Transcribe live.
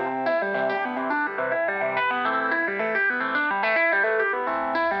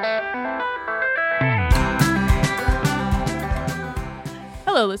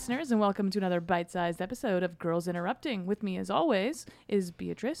Hello, listeners, and welcome to another bite-sized episode of Girls Interrupting. With me, as always, is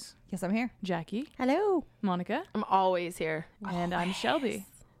Beatrice, Yes, I'm here. Jackie, Hello. Monica, I'm always here. and I'm Shelby.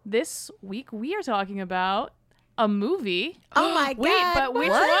 This week, we are talking about a movie Oh my Wait, God. but which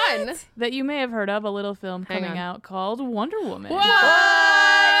What? one? that you may have heard of, a little film Hang coming on. out called Wonder Woman.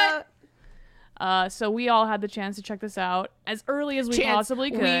 What? So we all had the chance to check this out as early as we possibly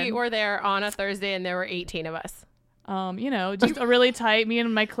could. We were there on a Thursday, and there were 18 of us. Just a really tight, me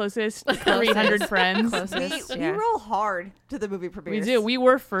and my closest 300 friends. We roll hard to the movie We premieres. do. We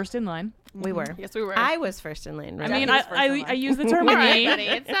were first in line. We were. Yes, we were. I was first in line. I Right? mean, Jackie's first in line. I use the term all right, we. buddy.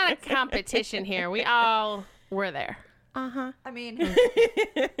 It's not a competition here. We all were there. uh-huh. I mean,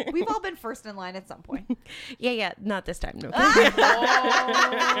 we've all been first in line at some point. Yeah. Not this time. No.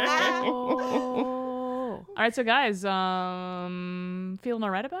 All right, so guys, feeling all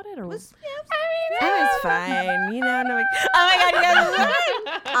right about it, or It was fine. You know. No, oh my God.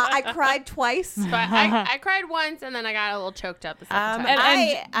 Yes. I cried twice. But I cried once, and then I got a little choked up the second time. And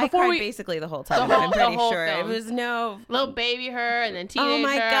I before cried we- basically the whole time. The whole- I'm pretty the whole sure film. it was no. Little baby her, and then teenage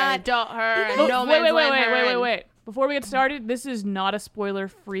my her, God. and adult her, and Look, no wait, man's land her, and- wait. Before we get started, this is not a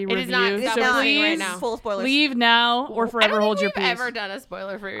spoiler-free review. is not. It's So not please right now. full spoilers. leave now or I forever don't hold think your we've peace. ever done a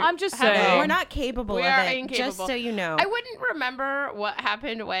spoiler for. I'm just have we? saying. We're not capable We of are it. incapable. Just so you know. I wouldn't remember what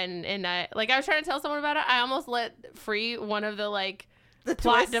happened when, I was trying to tell someone about it. I almost let free one of the the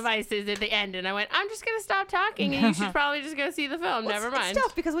plot twist. devices at the end, and I went, I'm just gonna stop talking, and you should probably just go see the film. Well, Never it's mind.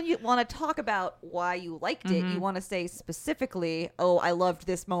 tough because when you want to talk about why you liked it, you want to say specifically, "Oh, I loved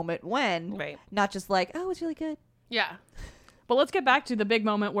this moment when," Right. not just like, "Oh, it's really good." Yeah. But let's get back to the big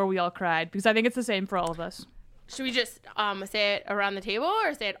moment where we all cried, because I think it's the same for all of us. Should we just say it around the table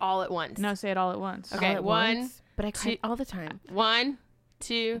or say it all at once? No, say it all at once. Okay. All at One, once, but I cried all the time. 1,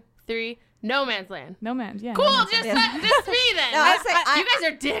 2, 3. No Man's Land. No man. Yeah. Cool. No Man's Just Land. just me then. No, I say- you guys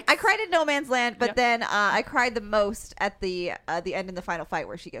are dicks. I cried in No Man's Land, but Yep. then I cried the most at the end in the final fight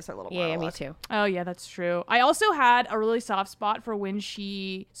where she gives her little Yeah, me monologue. too. Oh yeah, that's true. I also had a really soft spot for when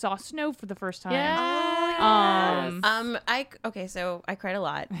she saw snow for the first time. So I cried a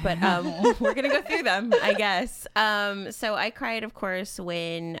lot, but we're gonna go through them, I guess. So I cried, of course,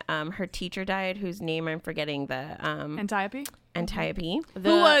 when her teacher died, whose name I'm forgetting. Antiope. Antiope. The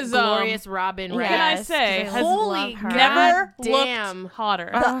Who was, glorious Robin Wright. Can I Yes, say, 'cause I has love her. never Damn. looked hotter.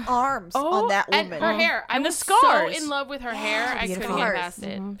 The arms on that woman. And her hair. I And the was scars. so in love with her hair. I couldn't beautiful. get past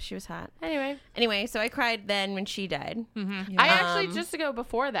it. She was hot. Anyway, So I cried then when she died. I actually, just to go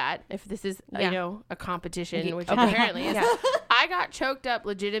before that, if this is, Yeah. a competition, Yeah, which okay. it apparently is, Yeah. I got choked up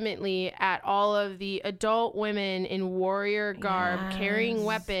legitimately at all of the adult women in warrior garb, carrying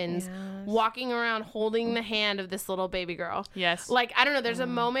weapons, walking around holding the hand of this little baby girl. Yes. Like, I don't know, there's a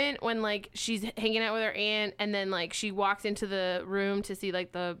moment when, like, she's hanging out with her aunt, and then, like, she walks into the room to see,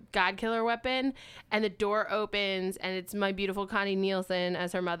 like, the God Killer weapon, and the door opens, and it's my beautiful Connie Nielsen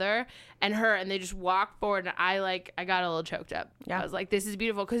as her mother, and they just walk forward, and I got a little choked up. Yeah. I was like, this is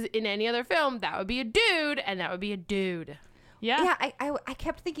beautiful, because in any other film, that would be a dude, and that would be a dude. Yeah. Yeah, I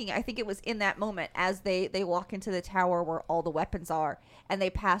kept thinking, I think it was in that moment as they walk into the tower where all the weapons are and they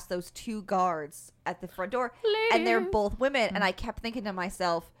pass those two guards at the front door and they're both women. And I kept thinking to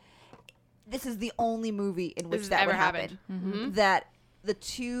myself, this is the only movie in which has that ever would happen. That the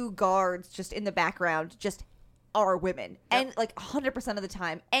two guards just in the background just are women. And like 100% of the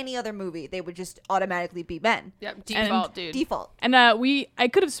time, any other movie, they would just automatically be men. Yep, default, dude. Default. And I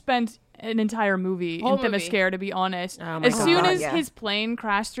could have spent an entire movie Whole in movie. Themyscira, to be honest. Oh my As soon God. as Yeah. his plane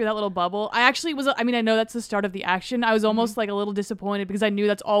crashed through that little bubble, I actually was, I know that's the start of the action. I was almost like a little disappointed because I knew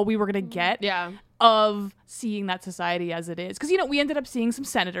that's all we were going to get Yeah. of seeing that society as it is. Because, we ended up seeing some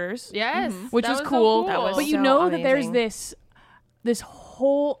senators, Yes. which that was so cool. That was But you so know that there's amazing. this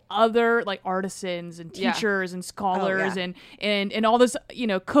whole other like artisans and Yeah. teachers and scholars yeah. and all this,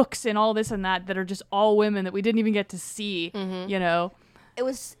 cooks and all this and that are just all women that we didn't even get to see, It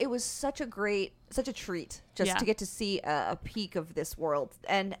was such a treat just Yeah. to get to see a peek of this world,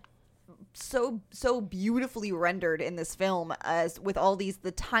 and so beautifully rendered in this film, as with all the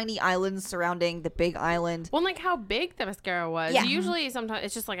tiny islands surrounding the big island. Well, like how big the mascara was. Yeah. Usually, sometimes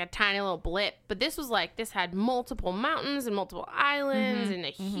it's just like a tiny little blip, but this was like this had multiple mountains and multiple islands and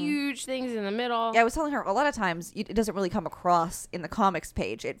huge things in the middle. Yeah, I was telling her a lot of times it doesn't really come across in the comics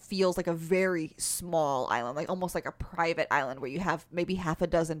page. It feels like a very small island, like almost like a private island where you have maybe half a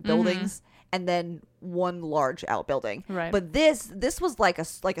dozen buildings and then one large outbuilding. Right. But this was like a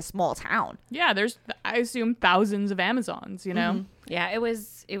small town. Yeah, there's, I assume, thousands of Amazons, Yeah, it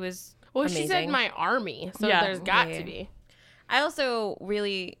was Well, amazing. she said my army, so Yeah. there's got Yeah. to be. I also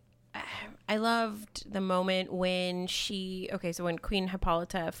really I loved the moment when when Queen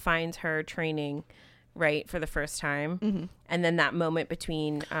Hippolyta finds her training, right, for the first time. And then that moment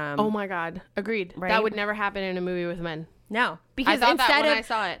between oh my God, agreed. Right? That would never happen in a movie with men. No, because I thought that instead when of I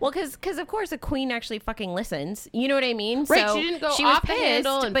saw it. well, because of course a queen actually fucking listens. You know what I mean? Right, So she didn't go she was off the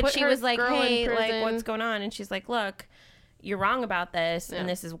handle pissed, and but put she her was like, girl in "Hey, like, prison." what's going on?" And she's like, "Look, you're wrong about this, Yeah. and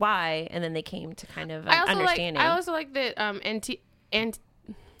this is why." And then they came to kind of an I also understanding. like that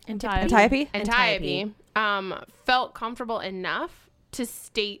Antiope? Antiope felt comfortable enough to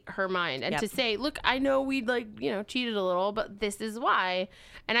state her mind and Yep. to say, look, I know we cheated a little, but this is why.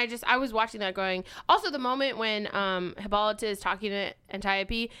 And I was watching that going, also the moment when Hippolyta is talking to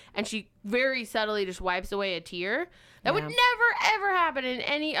Antiope and she very subtly just wipes away a tear, that would Yeah. never ever happen in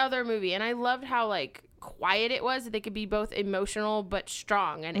any other movie. And I loved how like quiet it was. They could be both emotional but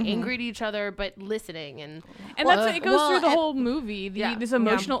strong and angry at each other but listening. And that's it goes well, through the and- whole movie. This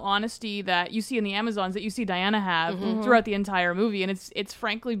emotional honesty that you see in the Amazons, that you see Diana have throughout the entire movie, and it's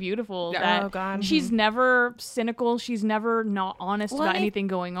frankly beautiful. Yeah. That Oh, God. she's never cynical. She's never not honest Well, about I- anything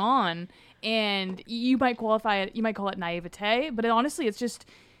going on. And you might qualify it. You might call it naivete, but honestly, it's just.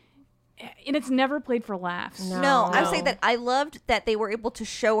 And it's never played for laughs. No, I would say that I loved that they were able to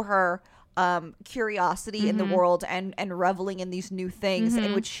show her curiosity in the world and reveling in these new things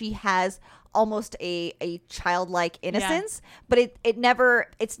in which she has almost a childlike innocence, but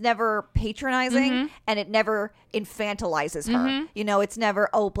it's never patronizing and it never infantilizes her. You know, it's never,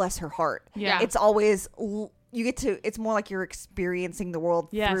 oh, bless her heart. Yeah. It's always it's more like you're experiencing the world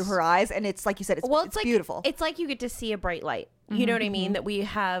Yes. through her eyes, and it's like you said, it's like beautiful. It's like you get to see a bright light. You know what I mean? That we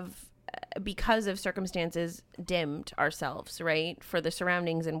have, because of circumstances, dimmed ourselves, right, for the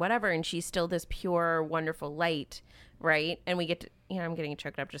surroundings and whatever. And she's still this pure, wonderful light, right? And we get to, I'm getting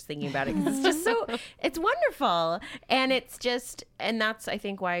choked up just thinking about it because it's just so, it's wonderful, and it's just, and that's I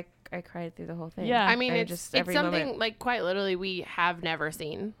think why I cried through the whole thing. Yeah. I mean, it's just something moment. like quite literally we have never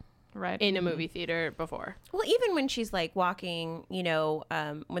seen Right. in a movie theater before. Well, even when she's like walking,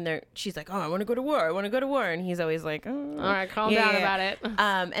 when she's like, "Oh, I want to go to war," and he's always like, "Oh, All right, calm down about it.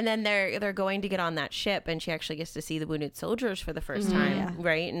 And then they're going to get on that ship, and she actually gets to see the wounded soldiers for the first time,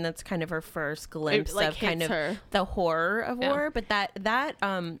 right? And that's kind of her first glimpse like, of kind hits of her. the horror of Yeah. war. But that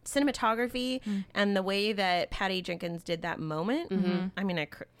cinematography and the way that Patty Jenkins did that moment, I mean, I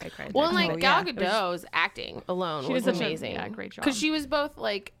cried. Well, there, and too. like yeah. Gal Gadot's acting alone She was did such amazing. a great job. Because she was both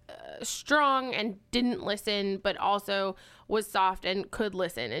like strong and didn't listen, but also was soft and could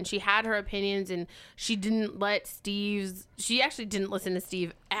listen. And she had her opinions, and she didn't let she actually didn't listen to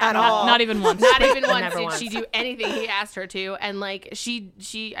Steve at all. Not even once. Not even once Never did once. she do anything he asked her to. And like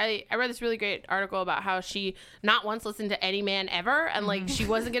I read this really great article about how she not once listened to any man ever, and like she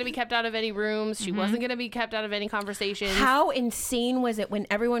wasn't going to be kept out of any rooms, she wasn't going to be kept out of any conversations. How insane was it when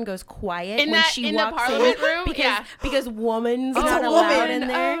everyone goes quiet In when that- she in the walks Parliament in? room? Because, Yeah. because woman's It's not a allowed woman. in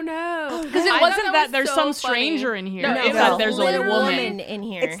there. Oh no, Because it wasn't that there's some stranger in here. No, It's it that was there's a literally woman. in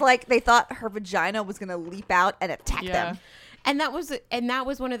here. It's like they thought her vagina was going to leap out and attack Yeah. them. And that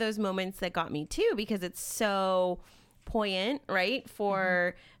was one of those moments that got me too, because it's so poignant, right?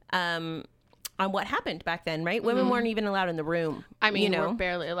 For on what happened back then, right? Women weren't even allowed in the room. I mean, you know? we're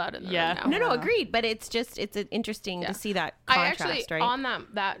barely allowed in the Yeah. room now. No, agreed. But it's interesting to see that contrast, I actually right? on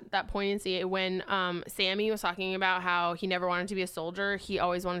that poignancy when Sammy was talking about how he never wanted to be a soldier, he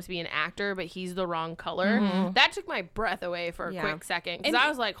always wanted to be an actor, but he's the wrong color. That took my breath away for a Yeah. quick second, because I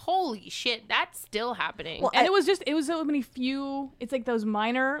was like, "Holy shit, that's still happening." Well, And it was so many few, it's like those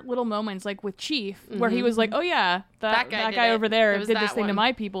minor little moments, like with Chief, where he was like, oh yeah, that guy did guy it. over there It was did this that thing to one.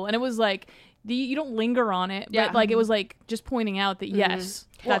 my people. And it was like, you don't linger on it, Yeah. but like it was like just pointing out that yes,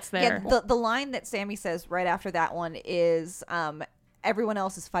 that's there. Yeah, the line that Sammy says right after that one is everyone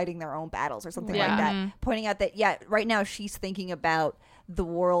else is fighting their own battles or something Yeah. like that. Pointing out that, right now she's thinking about the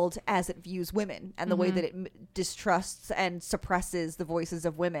world as it views women and the way that it distrusts and suppresses the voices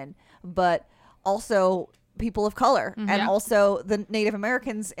of women, but also people of color and Yeah. also the Native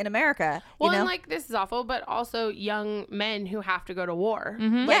Americans in America. Well, you know? and like this is awful, but also young men who have to go to war.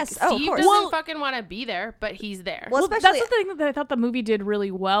 Yes, oh, of Steve course. doesn't Well- fucking want to be there, but he's there. Well, Well, especially that's the thing that I thought the movie did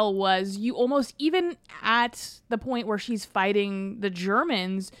really well was you almost, even at the point where she's fighting the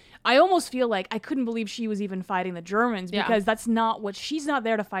Germans, I almost feel like I couldn't believe she was even fighting the Germans, Yeah. because that's not what, she's not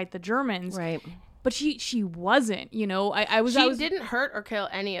there to fight the Germans. right. But she wasn't, you know. I was didn't hurt or kill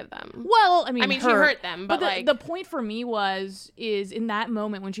any of them. Well, I mean, she hurt them, but like- the point for me is in that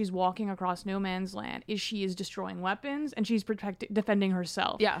moment when she's walking across no man's land, is she is destroying weapons and she's defending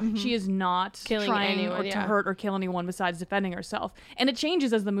herself. Yeah. She is not Killing trying anyone, to yeah. hurt or kill anyone besides defending herself. And it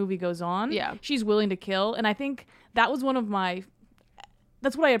changes as the movie goes on. Yeah. She's willing to kill, and I think that was one of my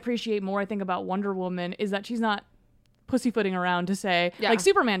that's what I appreciate more, I think, about Wonder Woman, is that she's not pussyfooting around to say, Yeah. like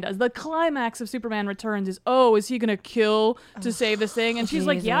Superman does. The climax of Superman Returns is he gonna kill to save this thing? And she's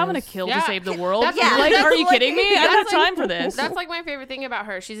like, yeah, I'm gonna kill to Yeah. save the world. That's Like, like- are you kidding me? I don't have that's like- time for this. That's like my favorite thing about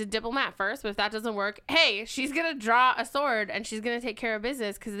her. She's a diplomat first, but if that doesn't work, hey, she's gonna draw a sword and she's gonna take care of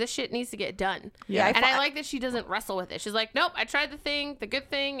business because this shit needs to get done. Yeah, And I like that she doesn't wrestle with it. She's like, nope, I tried the good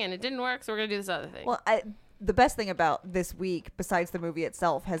thing, and it didn't work, so we're gonna do this other thing. Well, the best thing about this week, besides the movie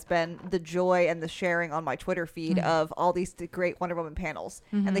itself, has been the joy and the sharing on my Twitter feed of all these great Wonder Woman panels.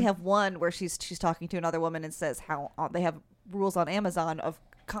 And they have one where she's talking to another woman and says how they have rules on Amazon of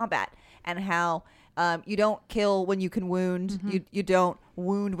combat and how you don't kill when you can wound, you don't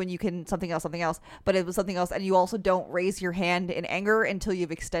wound when you can something else, but it was something else, and you also don't raise your hand in anger until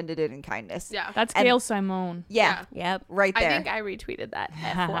you've extended it in kindness. Yeah. That's and- Gail Simone. Yeah, Yep. right there. I think I retweeted that.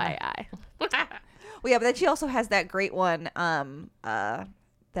 FYI. Well, yeah, but then she also has that great one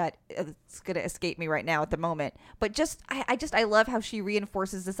that it's gonna escape me right now at the moment. But I love how she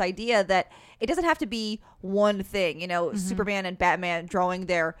reinforces this idea that it doesn't have to be one thing. You know, Superman and Batman drawing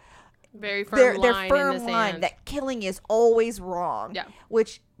their Very firm their line firm in the line sand. that killing is always wrong. Yeah.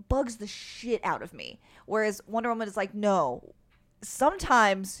 Which bugs the shit out of me. Whereas Wonder Woman is like, no,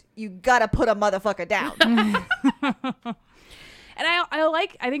 sometimes you gotta put a motherfucker down. And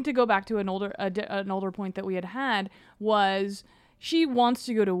I think to go back to an older point that we had was she wants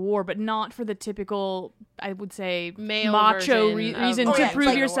to go to war, but not for the typical, I would say, Male macho version of reason Oh, to yeah, prove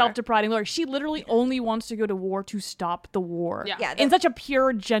fighting a yourself war. to pride and glory. She literally only wants to go to war to stop the war. Yeah. Yeah, in such a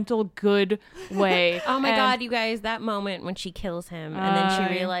pure, gentle, good way. Oh my And- God, you guys, that moment when she kills him and then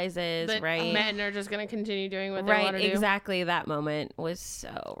she yeah. realizes, That right? men are just gonna continue doing what they Right, want to do. exactly. That moment was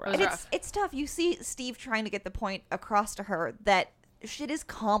so rough. And rough. it's tough. You see Steve trying to get the point across to her that shit is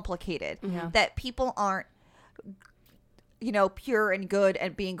complicated. That people aren't, pure and good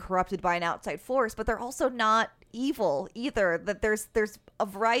and being corrupted by an outside force, but they're also not evil either. That there's a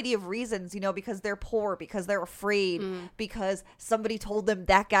variety of reasons, because they're poor, because they're afraid, because somebody told them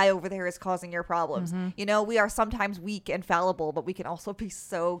that guy over there is causing your problems. We are sometimes weak and fallible, but we can also be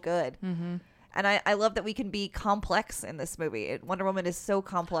so good. And I love that we can be complex in this movie. Wonder Woman is so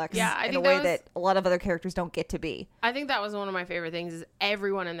complex Yeah, I in a think way that was- that a lot of other characters don't get to be. I think that was one of my favorite things is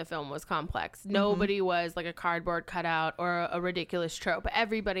everyone in the film was complex. Nobody was like a cardboard cutout or a ridiculous trope.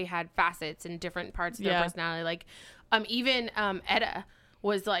 Everybody had facets and different parts of their Yeah. personality. Like even Etta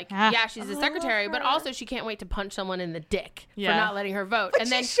was like, Ah. yeah, she's a secretary, but also she can't wait to punch someone in the dick for Yeah. not letting her vote. But and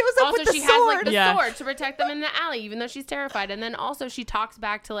she then shows up also with the she has like sword. the Yeah. sword to protect them in the alley, even though she's terrified. And then also she talks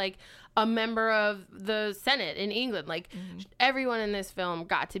back to like a member of the Senate in England. Like everyone in this film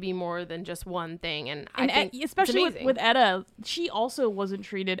got to be more than just one thing. And I think it's especially amazing. with Etta, she also wasn't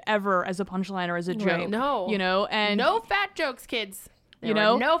treated ever as a punchline or as a joke. No. And no fat jokes, kids. There You were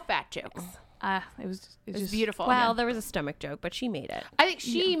know? no fat jokes. it was It was just beautiful. well, there was a stomach joke, but she made it. I think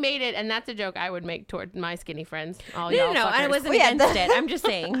she made it, and that's a joke I would make toward my skinny friends. All No, y'all no, I fuckers. wasn't Well, yeah, against it. I'm just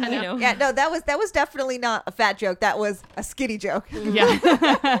saying, you know. Yeah, no, that was definitely not a fat joke. That was a skinny joke,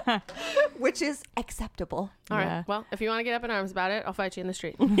 Yeah. which is acceptable. All right. Yeah. Well, if you want to get up in arms about it, I'll fight you in the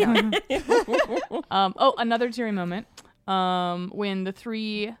street. Another teary moment. When the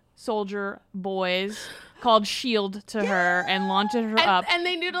 3 soldier boys called SHIELD to her and launched her up. and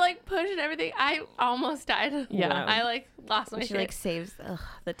they knew to like push and everything. I almost died. Yeah. I like lost my She shit. like saves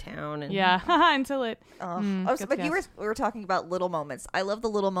the town. And Yeah, until it. But we were talking about little moments. I love the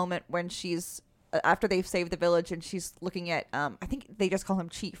little moment when she's after they've saved the village and she's looking at I think they just call him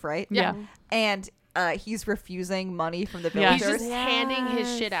Chief, right? Yeah. And he's refusing money from the Yeah. He's villagers. just handing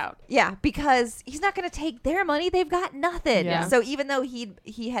his shit out. Yeah, because he's not going to take their money. They've got nothing. Yeah. So even though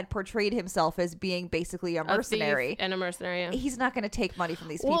he had portrayed himself as being basically a A thief mercenary, and a mercenary. Yeah. he's not going to take money from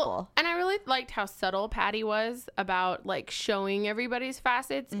these Well, people. and I really liked how subtle Patty was about like showing everybody's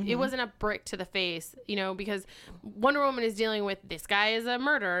facets. It wasn't a brick to the face, because Wonder Woman is dealing with this guy is a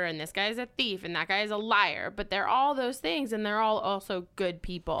murderer and this guy is a thief and that guy is a liar, but they're all those things and they're all also good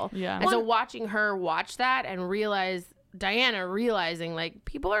people. Yeah. And so watching her watch that and realize Diana realizing like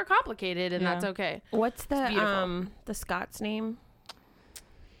people are complicated and Yeah. that's okay. what's beautiful. the Scott's name?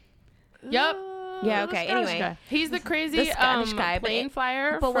 Yep. Yeah, okay. Scottish Anyway. guy. He's the crazy The Scottish guy, but plane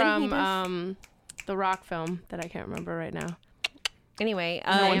flyer but when he from does- the Rock film that I can't remember right now. Anyway,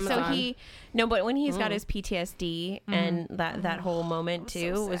 so Amazon. but when he's got his PTSD and that whole moment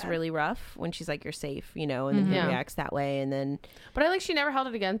too so was sad. really rough when she's like, you're safe, you know, and then he Yeah. reacts that way. And then, But I like she never held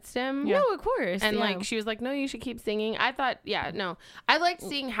it against him. no, of course. And yeah. like she was like, no, you should keep singing. I thought, I liked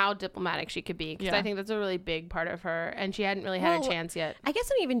seeing how diplomatic she could be because Yeah. I think that's a really big part of her, and she hadn't really had a Well, chance yet. I guess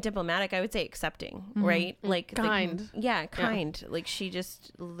not even diplomatic. I would say accepting, right? Like Kind. kind. Like she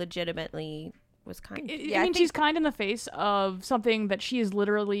just legitimately was kind. Yeah, I I mean, think- she's kind in the face of something that she has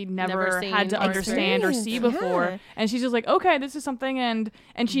literally never seen had to or understand or experienced. see before, Yeah. and she's just like, okay, this is something, and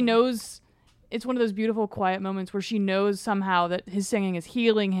she knows. It's one of those beautiful, quiet moments where she knows somehow that his singing is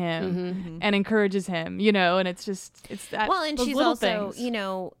healing him and encourages him, you know, and it's that. Well, and those she's little also, things. you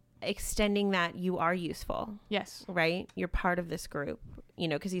know, extending that you are useful, Yes. right? You're part of this group, you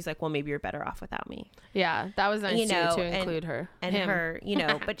know, because he's like, well, maybe you're better off without me. Yeah, that was nice You know, too, to and- include her And him. her, you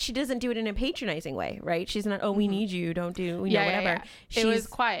know, but she doesn't do it in a patronizing way, right? She's not, oh, we need you, don't do, you know, whatever. It was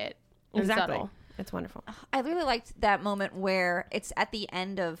quiet and exactly. subtle. It's wonderful. I really liked that moment where it's at the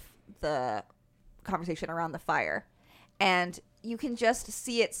end of the conversation around the fire, and you can just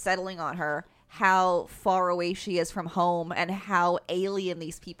see it settling on her how far away she is from home and how alien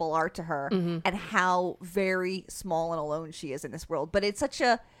these people are to her and how very small and alone she is in this world. But it's such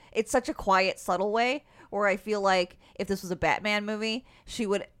a quiet, subtle way where I feel like if this was a Batman movie, she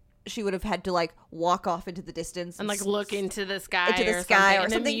would have had to like walk off into the distance And like look into the sky, Into the or sky something, or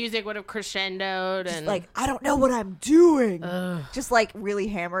and something. the music would have crescendoed, just and like, I don't know what I'm doing. Just like really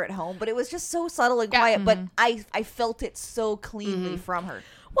hammer it home. But it was just so subtle and quiet. But I felt it so cleanly from her.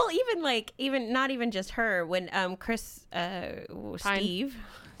 Well, even not even just her, when Chris, Steve.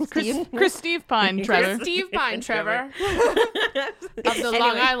 Steve Pine, Trevor. Steve Pine, Trevor of the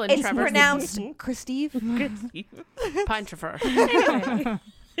Long Island, It's Trevor pronounced Christeve. Pine Trevor.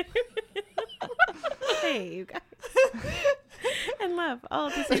 Hey, you guys. And love all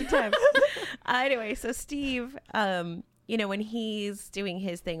at the same time. Anyway, so Steve, you know, when he's doing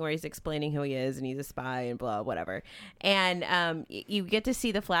his thing where he's explaining who he is and he's a spy and blah, whatever. And you get to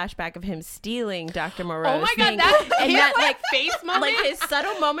see the flashback of him stealing Dr. Moreau's Oh my thing. god, that and his that like face moment. like his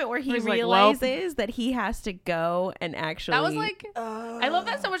subtle moment where he He's like, "Well." realizes that he has to go and actually. That was like, I love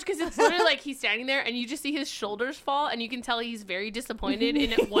that so much because it's literally like he's standing there and you just see his shoulders fall and you can tell he's very disappointed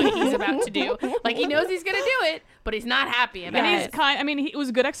in what he's about to do. Like he knows he's gonna do it, but he's not happy about And he's it. kind. I mean, it was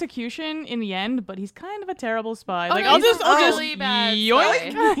a good execution in the end, but he's kind of a terrible spy. Oh, Like, no, I'll he's just a really bad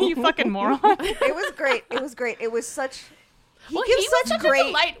yoink, you fucking moron. It was great. It was great. It was such. He Well, gives he was such such a great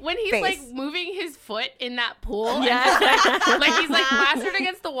delight when he's face. like moving his foot in that pool. Yeah. And like he's like plastered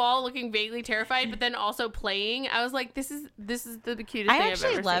against the wall, looking vaguely terrified, but then also playing. I was like, this is the cutest I thing I've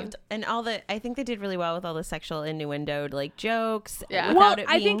actually ever loved, seen. and all the, I think they did really well with all the sexual innuendoed like jokes. Yeah. Without Well, it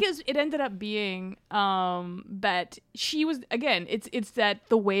I being, think it ended up being that she was, again, it's that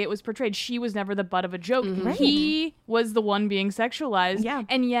the way it was portrayed, she was never the butt of a joke. Right. He was the one being sexualized. Yeah.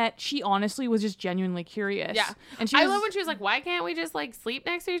 And yet she honestly was just genuinely curious. Yeah, And she I was, love when she was like, "Why can't we just like sleep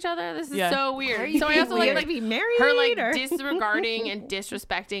next to each other? This is Yeah. so Are weird." you So I being also weird? like be married her like or- disregarding and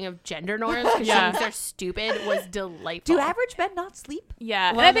disrespecting of gender norms because Yeah. she thinks they're stupid was delightful. Do average men not sleep?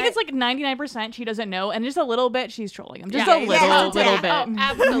 yeah. Well, and I think that- it's like 99% she doesn't know. And just a little bit, she's trolling him. Just Yeah, a yeah, little, yeah. little Yeah. bit. Oh,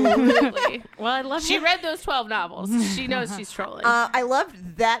 absolutely. well, I love She read those 12 novels. She knows she's trolling. I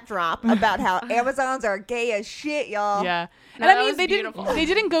loved that drop about how Amazons are gay as shit, y'all. Yeah. No, And I that mean, was they beautiful.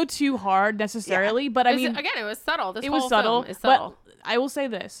 didn't go too hard necessarily, but I It was- mean, again, it was subtle. This it whole was subtle. film is subtle. But I will say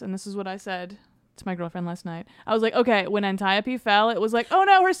this, and this is what I said to my girlfriend last night. I was like, okay, when Antiope fell, it was like, oh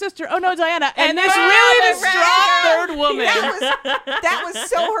no, her sister, oh no, Diana, and this then- really the distraught third woman. That was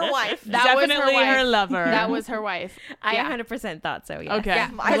so her wife. That was her Definitely wife. her lover. That was her wife. I Yeah. 100% thought so. Yeah. Okay. Yeah, I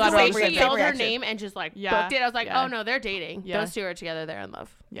I'm because had glad the the way same we're she same yelled her reaction. name and just like Yeah. booked it, I was like, Yeah. oh no, they're dating. Yeah. Those two are together. They're in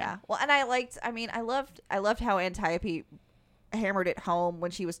love. Yeah. Well, and I loved how Antiope hammered it home when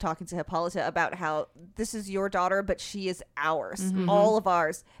she was talking to Hippolyta about how this is your daughter, but she is ours, all of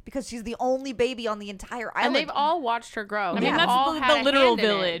ours, because she's the only baby on the entire island. And they've all watched her grow. I mean, They've that's all the had a literal hand in it.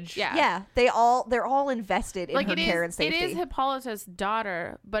 village. Yeah. yeah, they're all invested in Like her it care is, and it safety. is Hippolyta's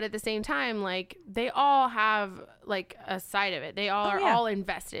daughter, but at the same time, like they all have like a side of it. They all are yeah. all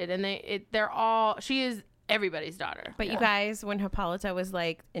invested, and they're all. She is everybody's daughter. But you guys, when Hippolyta was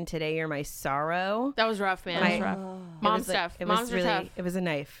like, "And today you're my sorrow," That was rough, man. My- That was rough. it Mom was like- stuff. it Moms was are really, tough. it was a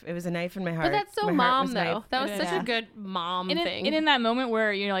knife. It was a knife in my heart. But that's so My heart mom was though. knife. That was It such is. a good mom And thing. in that moment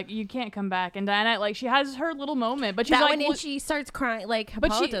where you're like, you can't come back, and Diana, like, she has her little moment, but she's That like, one, well- and she starts crying. Like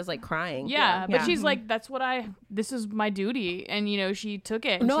But she- Hippolyta's like crying. yeah, but she's like, that's what this is my duty, and she took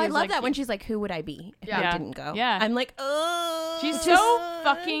it. and No, she I was love like, that when she's like, "Who would I be if I Yeah. didn't go?" Yeah. I'm like, "Oh." she's so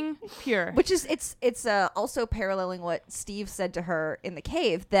fucking pure. Which is it's a also paralleling what Steve said to her in the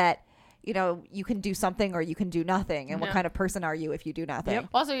cave, that, you know, you can do something or you can do nothing. And what Yeah. kind of person are you if you do nothing? Yep.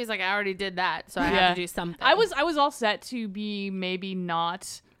 Also, he's like, I already did that, so I Yeah. have to do something. I was all set to be maybe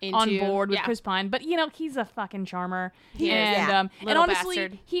not on Into- board with yeah. Chris Pine, but you know, he's a fucking charmer. He is, and yeah. and Little honestly,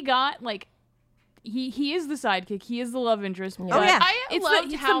 bastard. he got like he is the sidekick, he is the love interest. Oh, but yeah. I it's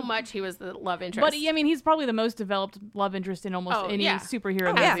loved it's how much he was the love interest. But I mean, he's probably the most developed love interest in almost Oh, any yeah. superhero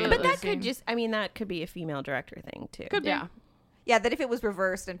Oh, movie. yeah. that But we've that seen. could just, I mean, that could be a female director thing too. Could be. yeah. Yeah, that if it was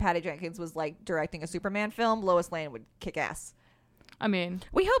reversed and Patty Jenkins was like directing a Superman film, Lois Lane would kick ass. I mean,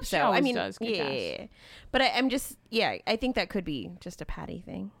 We hope so. I always mean, does kick ass. But I'm just, I think that could be just a Patty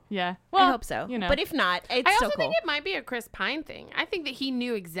thing. yeah. Well, I hope so. You know, But if not, it's I still also cool. think it might be a Chris Pine thing. I think that he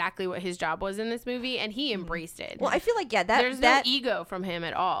knew exactly what his job was in this movie, and he embraced it. Well, I feel like, yeah, There's that no ego from him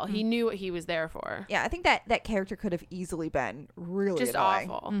at all. He knew what he was there for. yeah, I think that character could have easily been really Just annoying.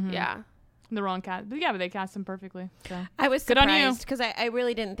 awful. Mm-hmm. Yeah. the wrong cast. But yeah, but they cast him perfectly. So. I was Good on you. surprised because I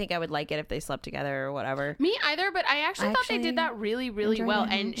really didn't think I would like it if they slept together or whatever. Me either, but I actually thought they actually did that really, really enjoyed well. it,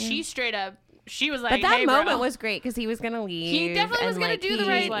 And yeah. she straight up, she was like, But that hey, moment bro. was great because he was gonna leave. He definitely was and, gonna like, do the he-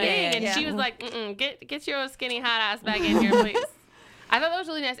 right like- thing, and yeah. she was like, "Get your skinny hot ass back in here, please." I thought that was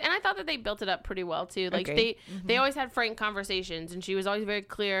really nice, and I thought that they built it up pretty well too. Like Agreed. they always had frank conversations, and she was always very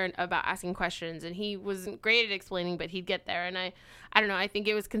clear about asking questions, and he wasn't great at explaining, but he'd get there. And I don't know. I think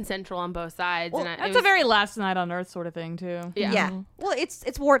it was consensual on both sides, Well, and That's a very Last Night on Earth sort of thing too. yeah. Well,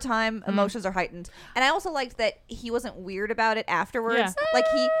 it's wartime. Emotions are heightened, and I also liked that he wasn't weird about it afterwards. Yeah. Like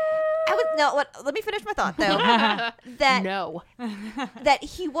I was no. Let me finish my thought though. that No, that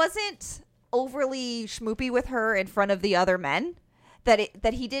he wasn't overly schmoopy with her in front of the other men.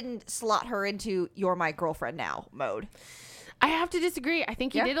 That he didn't slot her into "you're my girlfriend now" mode. I have to disagree. I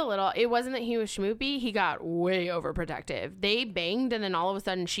think he Yeah. did a little. It wasn't that he was schmoopy. He got way overprotective. They banged, and then all of a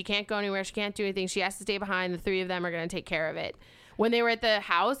sudden, she can't go anywhere. She can't do anything. She has to stay behind. The three of them are going to take care of it. When they were at the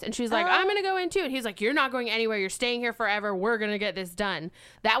house, and she was like, I'm going to go in too. And he's like, you're not going anywhere. You're staying here forever. We're going to get this done.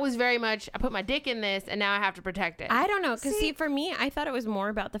 That was very much, I put my dick in this, and now I have to protect it. I don't know because see, for me, I thought it was more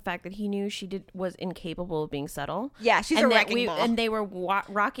about the fact that he knew she was incapable of being subtle. Yeah, she's and a that wrecking ball. And they were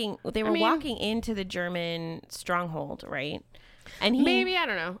rocking. They were mean- walking into the German stronghold, right? And he Maybe, I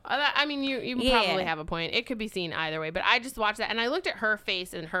don't know. I mean, you Yeah. probably have a point. It could be seen either way, but I just watched that, and I looked at her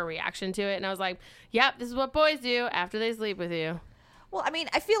face and her reaction to it, and I was like, yep, this is what boys do after they sleep with you. Well, I mean,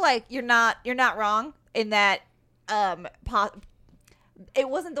 I feel like you're not wrong in that. It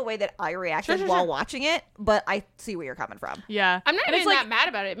wasn't the way that I reacted while watching it, but I see where you're coming from. Yeah. I'm not And even it's that mad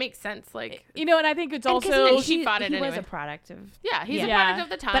about it. It makes sense. Like, You know, and I think it's and 'cause also she fought it he was anyway. a product of. yeah, he's a Yeah. product of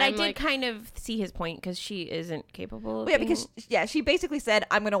the time. But I did like, kind of see his point because she isn't capable. Of Yeah, being- because she basically said,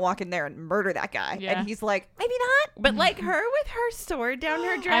 "I'm gonna walk in there and murder that guy," Yeah. and he's like, "Maybe not." But like her with her sword down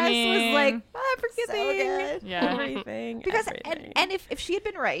her dress mean, was like So forgiving good. Yeah. everything. Because everything. and if she had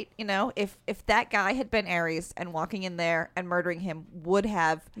been right, you know, if that guy had been Ares and walking in there and murdering him would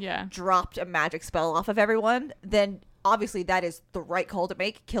have Yeah. dropped a magic spell off of everyone, then obviously that is the right call to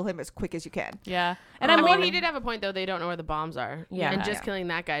make. Kill him as quick as you can. Yeah. And I I'm mean, wondering, he did have a point though. They don't know where the bombs are. Yeah. and just Yeah. killing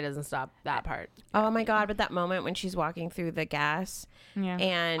that guy doesn't stop that part. Oh my god! But that moment when she's walking through the gas Yeah.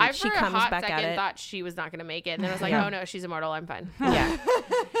 and I she for comes a hot back at second it. thought she was not going to make it, and then I was like, Yeah. oh no, she's immortal. I'm fine. Yeah.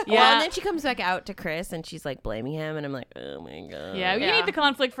 Well, Yeah. and then she comes back out to Chris and she's like blaming him, and I'm like, oh my god. Yeah, we Yeah. need the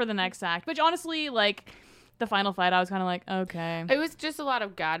conflict for the next act. Which honestly, like the final fight, I was kind of like, okay. It was just a lot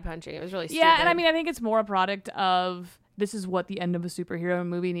of god punching. It was really stupid. Yeah, and I mean, I think it's more a product of this is what the end of a superhero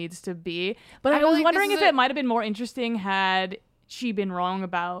movie needs to be. But I I, feel was like wondering this if is it might have been more interesting had she been wrong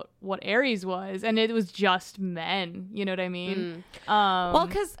about what Ares was, and it was just men. You know what I mean? Well,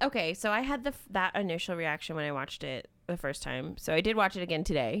 because okay, so I had that initial reaction when I watched it the first time. So I did watch it again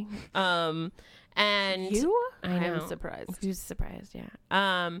today. And I know. I'm surprised. Who's surprised? Yeah.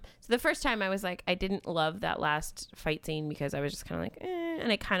 So the first time I was like, I didn't love that last fight scene because I was just kind of like,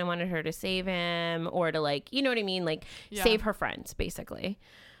 and I kind of wanted her to save him or to like, you know what I mean, like Yeah. save her friends basically.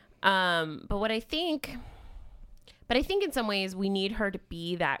 But I think in some ways we need her to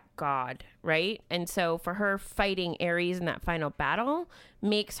be that god, right? And so for her fighting Ares in that final battle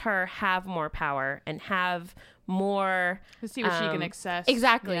makes her have more power and have more To see what she can access.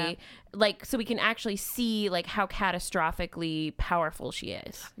 Exactly. Yeah. Like so we can actually see like how catastrophically powerful she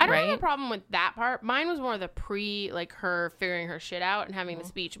is. I don't right? have a problem with that part. Mine was more the like her figuring her shit out and having the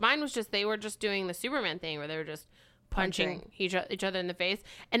speech. Mine was just they were just doing the Superman thing where they were just punching each other in the face.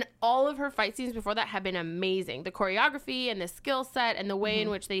 And all of her fight scenes before that have been amazing. The choreography and the skill set and the way in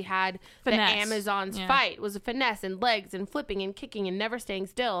which they had Finesse. the Amazons fight was a finesse and legs and flipping and kicking and never staying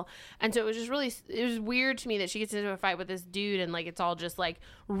still. And so it was just really, it was weird to me that she gets into a fight with this dude and like it's all just like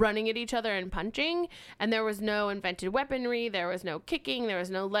running at each other and punching. And there was no invented weaponry. There was no kicking. There was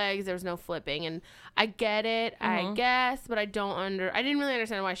no legs. There was no flipping. And I get it, I guess, but I didn't really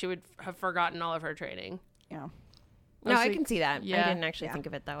understand why she would have forgotten all of her training. Yeah. No, I can see that. Yeah. I didn't actually think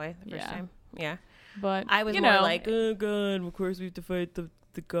of it that way the first time. Yeah. But I was you more know, like, oh god, of course we have to fight the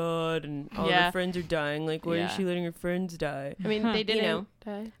god and all her friends are dying. Like, why is she letting her friends die? I mean, they didn't. know.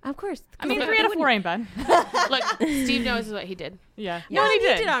 die. Of course. I mean, 3 out of 4 ain't bad. Look, Steve knows what he did. Yeah. No, he he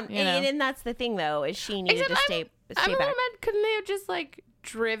did. did on, you know. and that's the thing though, is she needed Except to stay I'm a little back. mad. Couldn't they have just like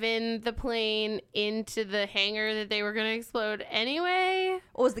driven the plane into the hangar that they were going to explode anyway?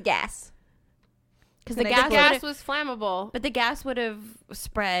 What was the gas? Because the Can I gas, just- Gas was flammable. but the gas would have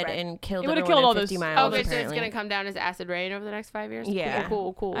spread Right. and killed It would've everyone killed all in 50 those- miles. Okay, so it's apparently. going to come down as acid rain over the next 5 years? Yeah.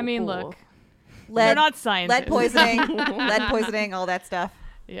 Cool. I mean, cool. look, they're Lead, not scientists. lead poisoning, all that stuff.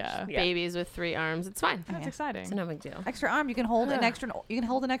 Yeah. Babies with 3 arms. It's fine. That's exciting. It's no big deal. Extra arm, you can hold an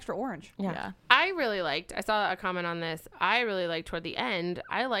extra orange. Yeah. I saw a comment on this. I really liked toward the end.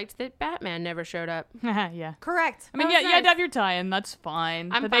 I liked that Batman never showed up. Yeah. Correct. I mean, That yeah, was you had to nice. have your tie-in. That's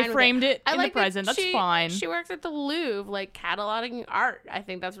fine. I'm but fine they with framed it I in like the that present. That's she- fine. She works at the Louvre, like cataloging art. I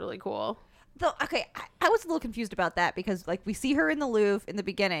think that's really cool. Though, okay, I was a little confused about that because like we see her in the Louvre in the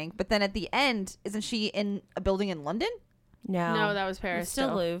beginning, but then at the end, isn't she in a building in London? No, that was Paris. It's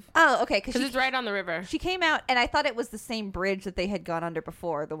still Louvre. Oh, okay, Because it's right on the river. she came out, and I thought it was the same bridge that they had gone under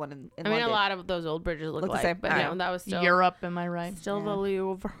before, the one in I mean, London. a lot of those old bridges look Look the like, same. but All no, right. that was still Europe, am I right? Still the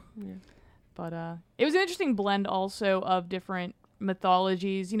Louvre. But it was an interesting blend also of different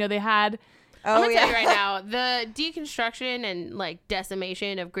mythologies. You know, they had Oh, I'm gonna yeah. tell you right now, the deconstruction and like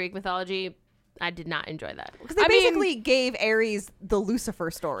decimation of Greek mythology, I did not enjoy that. Because they I mean- basically gave Ares the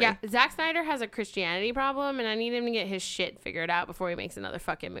Lucifer story. Yeah, Zack Snyder has a Christianity problem, and I need him to get his shit figured out before he makes another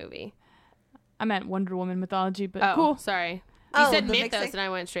fucking movie. I meant Wonder Woman mythology, but Oh, cool. sorry. You Oh, said the mythos, mixing? and I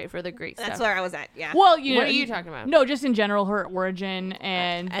went straight for the Greek That's stuff. where I was at. Yeah. Well, you What know, are you talking about? No, just in general, her origin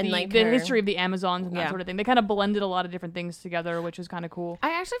and the, like the her- history of the Amazons and that Yeah. sort of thing. They kind of blended a lot of different things together, which was kind of cool.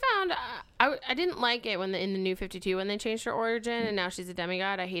 I actually found I didn't like it when in the New 52 when they changed her origin and now she's a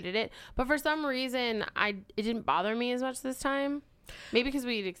demigod. I hated it, but for some reason it didn't bother me as much this time. Maybe because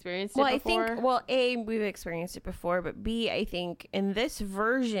we'd experienced it Well, before. I think, well, A, we've experienced it before, but B, I think in this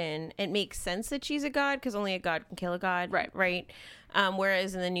version, it makes sense that she's a god because only a god can kill a god. Right. Right.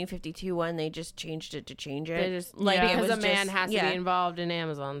 Whereas in the New 52 one, they just changed it to change it. they just Like, like it because was a man just- has to yeah. be involved in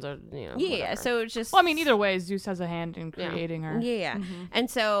Amazons or Yeah. whatever. So it's just. Well, I mean, either way, Zeus has a hand in Yeah. creating her. Yeah. And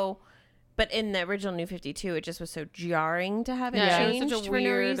so. But in the original New 52, it just was so jarring to have it Yeah, it was such changed a for no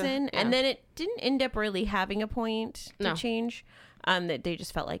weird- reason. yeah. And then it didn't end up really having a point to No. change. That they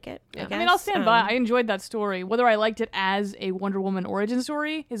just felt like it. Yeah. I mean, I'll stand by. Um, I enjoyed that story. Whether I liked it as a Wonder Woman origin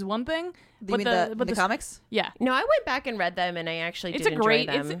story is one thing. You but mean the, but the the comics? yeah, No, I went back and read them, and I actually it's did a great.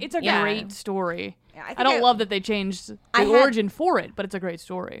 enjoy them. It's a Yeah. great story. Yeah, I don't love that they changed the I had- origin for it, but it's a great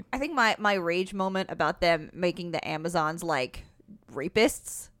story. I think my rage moment about them making the Amazons like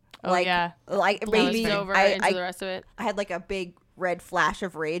rapists. Oh, like, yeah. Like Glazed maybe over I, into I, the rest of it. I had like a big red flash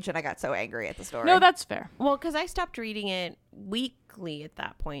of rage, and I got so angry at the story. No, that's fair. Well, because I stopped reading it weekly at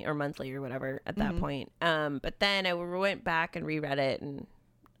that point, or monthly, or whatever at that point. But then I went back and reread it, and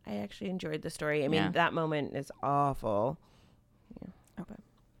I actually enjoyed the story. I mean, Yeah. that moment is awful. Yeah. Okay.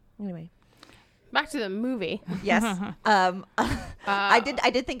 Anyway, Back to the movie. Yes. I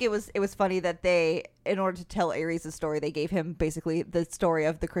did think it was funny that they, in order to tell Ares' story, they gave him basically the story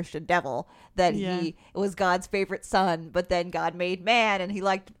of the Christian devil, that Yeah. he was God's favorite son, but then God made man,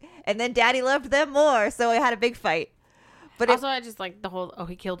 and then Daddy loved them more, so it had a big fight. But Also, I just like the whole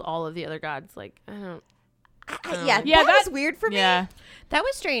he killed all of the other gods. Like I don't. yeah, Yeah, that was that- weird for me. Yeah, that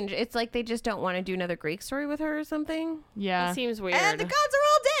was strange. It's like they just don't want to do another Greek story with her or something. yeah. It seems weird. And the gods are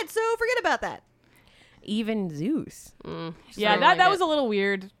all dead, so forget about that. Even Zeus. Just Yeah, don't that like was it. a little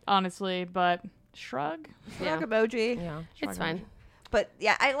weird, honestly, but shrug. Yeah. Shrug emoji. Yeah. It's fine. But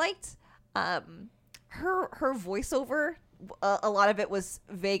yeah, I liked her voiceover. A lot of it was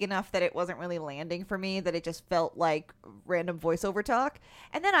vague enough that it wasn't really landing for me, that it just felt like random voiceover talk.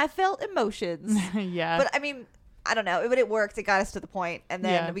 And then I felt emotions. Yeah. But I mean, I don't know, but it worked. It got us to the point. And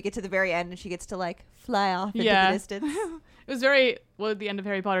then Yeah. we get to the very end, and she gets to like fly off into Yeah. the distance. It was very at the end of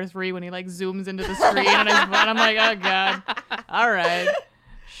Harry Potter 3 when he like zooms into the screen on his phone. I'm like, oh god. All right.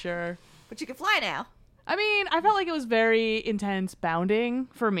 Sure. But you can fly now. I mean, I felt like it was very intense bounding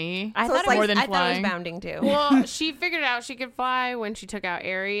for me. I So thought it's it like- was, More than I thought it was flying. bounding too. Well, she figured out she could fly when she took out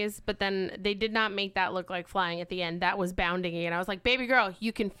Ares, but then they did not make that look like flying at the end. That was bounding again. I was like, baby girl,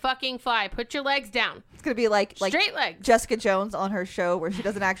 you can fucking fly. Put your legs down. It's gonna be like Straight legs. Jessica Jones on her show where she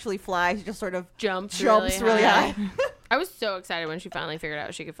doesn't actually fly. She just sort of Jumps jumps really high. I was so excited when she finally figured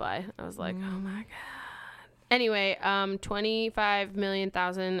out she could fly. I was like, oh my God. Anyway, 25 million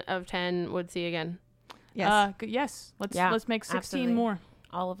thousand of 10 would see again. Yes, Yes. Yeah, Let's make 16 absolutely. more.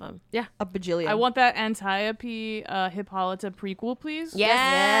 All of them. a bajillion. I want that Antiope Hippolyta prequel, please.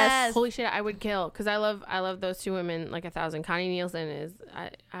 Yes. Holy shit, I would kill because I love those two women like 1,000. Connie Nielsen is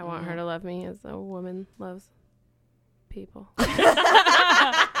I want her to love me as a woman loves people.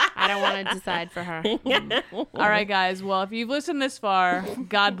 I don't want to decide for her. All right, guys. Well, if you've listened this far,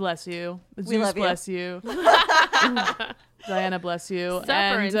 God bless you. Zeus love you. bless you. Diana bless you. Supper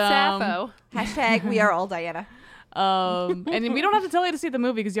and and Sappho. Hashtag we are all Diana. and we don't have to tell you to see the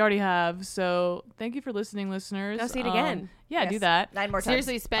movie because you already have. So thank you for listening, listeners. Go see it again. Yeah, do Yes. that. 9 more times.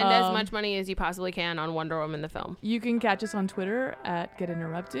 Seriously, spend as much money as you possibly can on Wonder Woman the film. You can catch us on Twitter at Get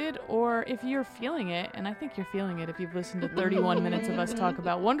Interrupted, or if you're feeling it, and I think you're feeling it if you've listened to 31 minutes of us talk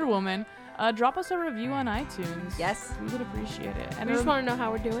about Wonder Woman, drop us a review on iTunes. Yes. We would appreciate it. And, I just want to know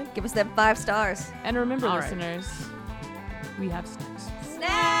how we're doing. Give us them 5 stars. and remember, All right. listeners, we have snacks.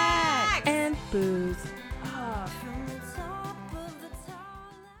 Snacks. And booze.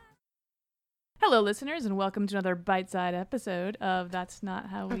 Hello, listeners, and welcome to another bite-sized episode of That's Not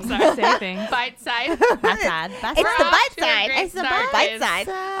How We Say Things. Bite side. That's sad. That's It's We're the off bite to a side. great It's the start, bite kids. side.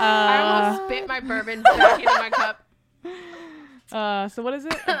 I almost spit my bourbon back into my cup. So what is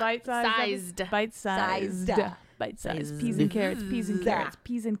it? A bite-sized? Sized. Bite-sized. Sized. Bite-sized. Peas and carrots. Peas and carrots.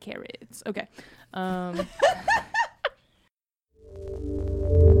 Peas and carrots. Okay.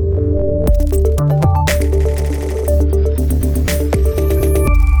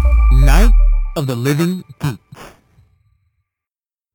 Night of the Living Geek.